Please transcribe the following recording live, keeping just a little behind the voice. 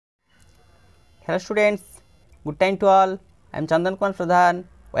Hello students, good time to all. I am Chandan Kumar Pradhan.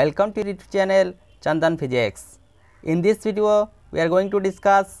 Welcome to YouTube channel Chandan Physics. In this video, we are going to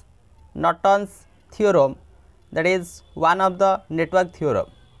discuss Norton's theorem, that is one of the network theorem.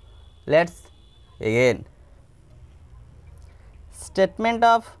 Let's begin. Statement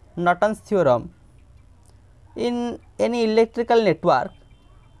of Norton's theorem: in any electrical network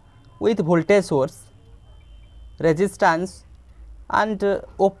with voltage source, resistance and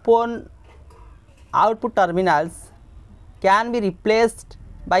open output terminals can be replaced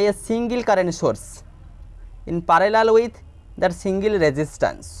by a single current source in parallel with that single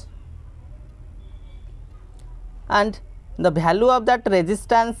resistance, and the value of that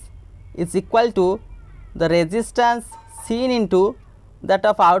resistance is equal to the resistance seen into that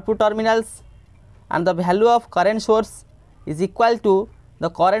of output terminals, and the value of current source is equal to the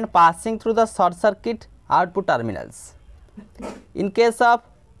current passing through the short circuit output terminals. In case of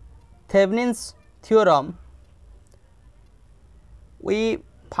Thevenin's theorem, we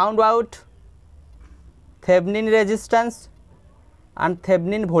found out Thevenin resistance and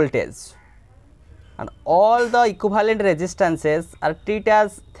Thevenin voltage, and all the equivalent resistances are treated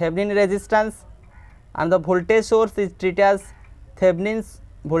as Thevenin resistance, and the voltage source is treated as Thevenin's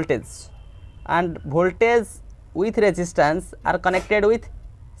voltage, and voltage with resistance are connected with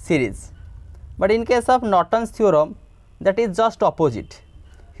series. But in case of Norton's theorem, that is just opposite.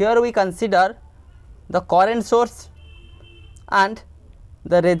 Here we consider the current source and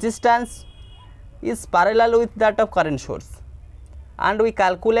the resistance is parallel with that of current source, and we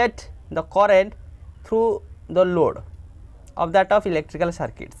calculate the current through the load of that of electrical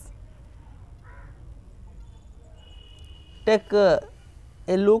circuits. Take a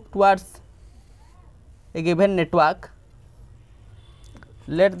look towards a given network.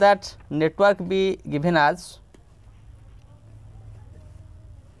 Let that network be given as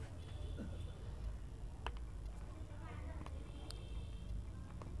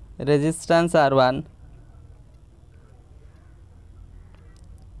resistance R1,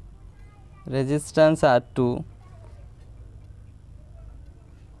 resistance R2,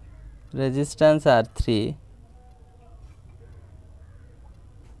 resistance R3,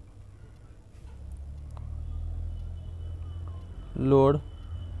 load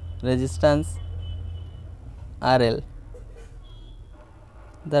resistance RL,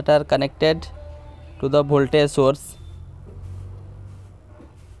 that are connected to the voltage source.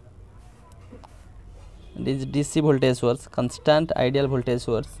 This DC voltage source, constant ideal voltage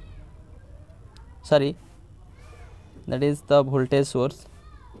source, that is the voltage source,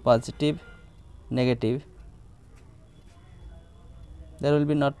 positive, negative, there will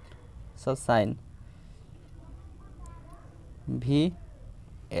be not such sign,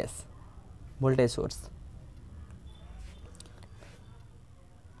 Vs, voltage source.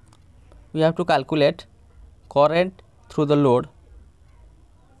 We have to calculate current through the load,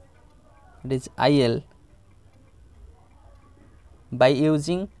 it is IL, by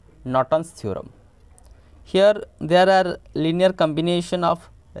using Norton's theorem. Here there are linear combination of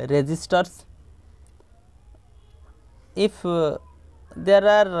resistors. If there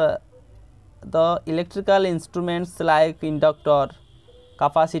are the electrical instruments like inductor,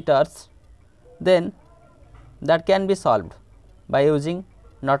 capacitors, then that can be solved by using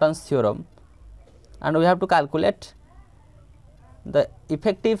Norton's theorem, and we have to calculate the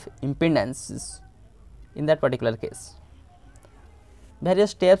effective impedances in that particular case.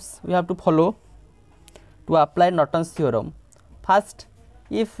 Various steps we have to follow to apply Norton's theorem. First,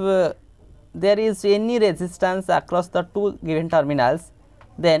 if there is any resistance across the two given terminals,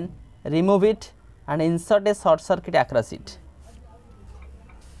 then remove it and insert a short circuit across it.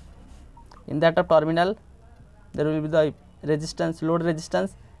 In that of terminal, there will be the resistance, load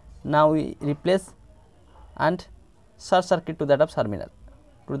resistance. Now we replace and short circuit to that of terminal,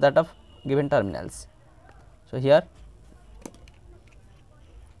 to that of given terminals. So here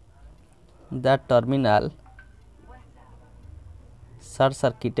that terminal short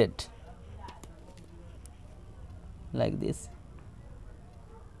circuited like this,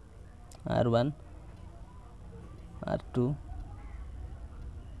 R1, R2,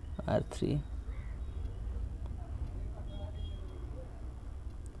 R3,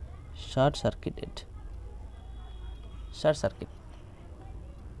 short circuited, short circuit.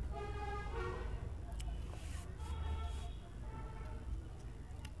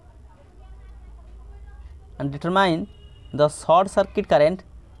 And determine the short circuit current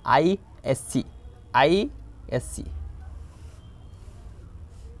ISC.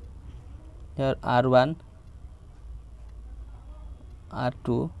 Here R1,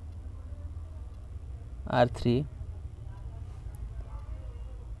 R2, R3,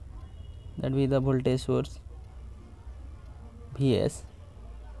 that be the voltage source Vs.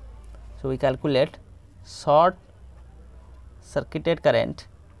 So we calculate short circuited current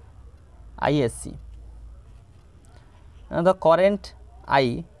ISC. Now the current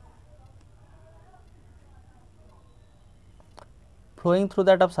I flowing through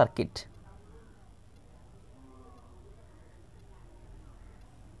that of circuit,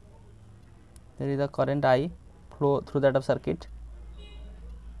 there is the current I flow through that of circuit.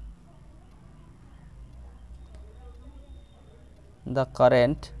 The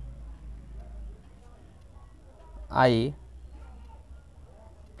current I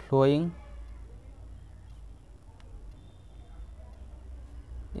flowing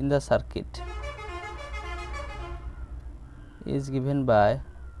in the circuit is given by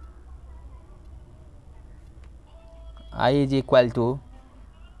I is equal to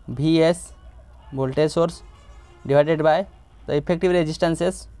Vs voltage source divided by the effective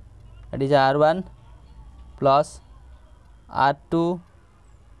resistances, that is R1 plus R2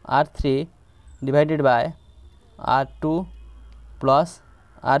 R3 divided by R2 plus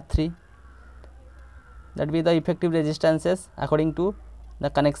R3, that be the effective resistances according to the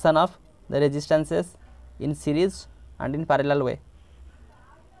connection of the resistances in series and in parallel way.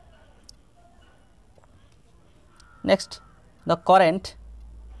 Next, the current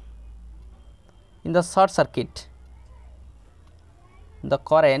in the short circuit, the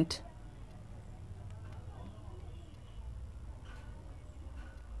current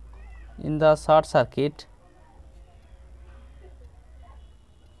in the short circuit,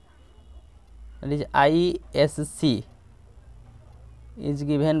 that is ISC, is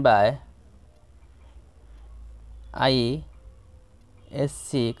given by ISC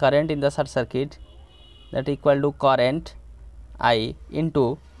current in the short circuit, that equal to current I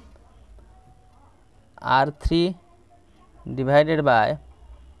into R3 divided by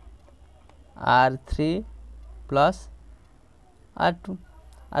R3 plus R2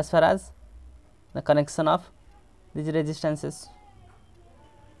 as far as the connection of these resistances.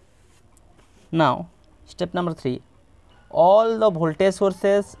 Now step number 3, all the voltage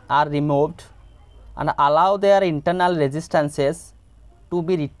sources are removed and allow their internal resistances to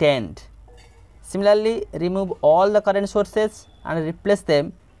be retained. Similarly, remove all the current sources and replace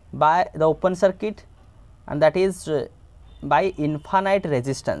them by the open circuit, and that is by infinite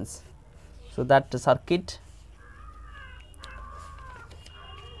resistance. So that circuit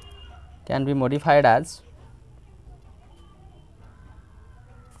can be modified as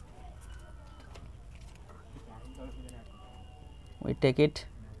we take it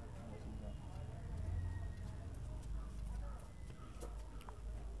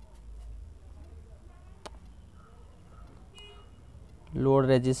load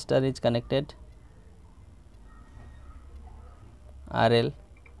resistor is connected RL,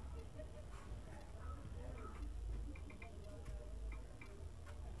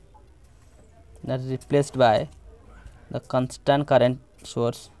 that is replaced by the constant current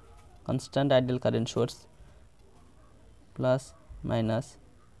source, constant ideal current source plus minus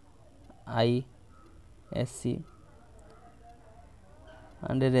ISC,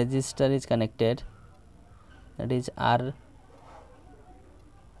 and a resistor is connected, that is R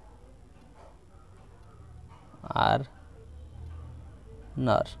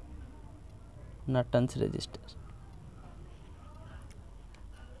Norton's resistor.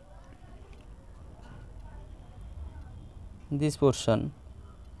 This portion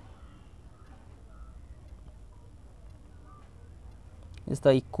is the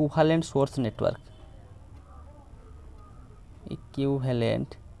equivalent source network,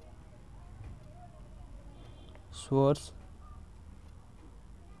 equivalent source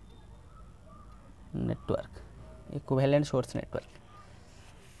network, equivalent source network.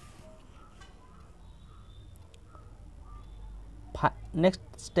 Next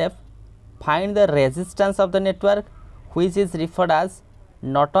step, find the resistance of the network, which is referred as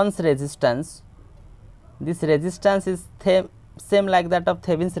Norton's resistance. This resistance is same like that of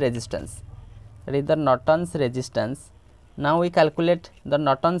Thevenin's resistance, that is the Norton's resistance. Now we calculate the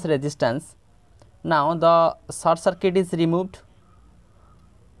Norton's resistance. Now the short circuit is removed,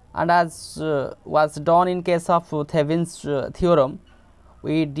 and as was done in case of Thevenin's theorem,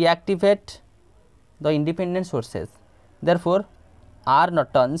 we deactivate the independent sources. Therefore,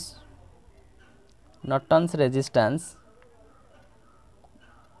 Norton's resistance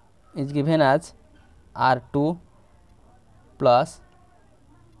is given as R2 plus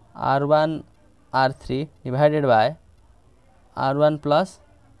R1 R3 divided by R1 plus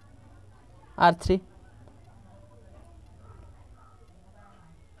R3.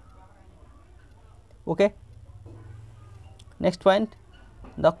 Okay. Next point,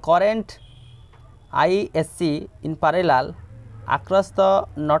 the current ISC in parallel across the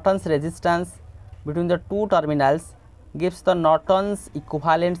Norton's resistance between the two terminals gives the Norton's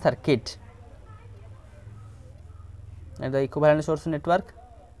equivalent circuit and the equivalent source network.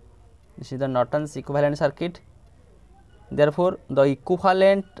 This is the Norton's equivalent circuit. Therefore, the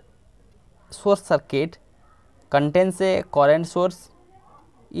equivalent source circuit contains a current source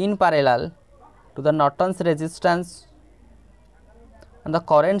in parallel to the Norton's resistance, and the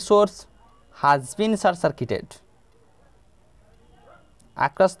current source has been short circuited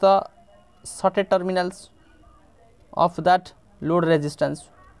across the shorted terminals of that load resistance.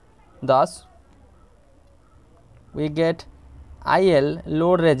 Thus, we get IL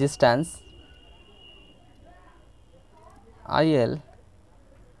load resistance, IL,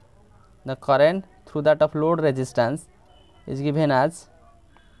 the current through that of load resistance is given as,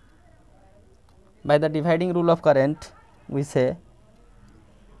 by the dividing rule of current, we say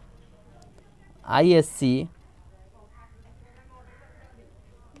ISC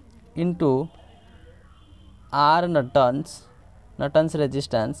into R Norton's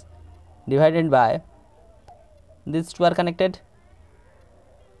resistance divided by, these two are connected,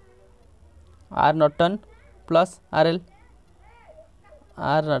 R Norton plus RL,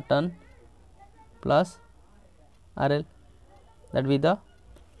 R Norton plus RL, that be the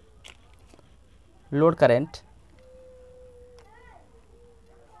load current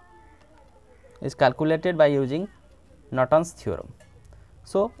is calculated by using Norton's theorem.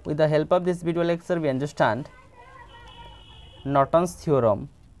 So, with the help of this video lecture, we understand Norton's theorem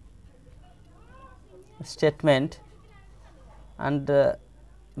statement and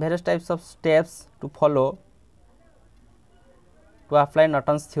various types of steps to follow to apply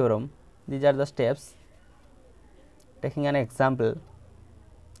Norton's theorem. These are the steps. Taking an example,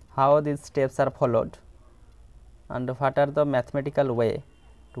 how these steps are followed and what are the mathematical way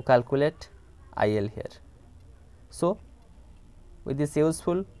to calculate IL here. So, with this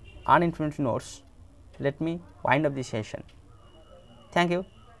useful and informative notes, let me wind up the session. Thank you.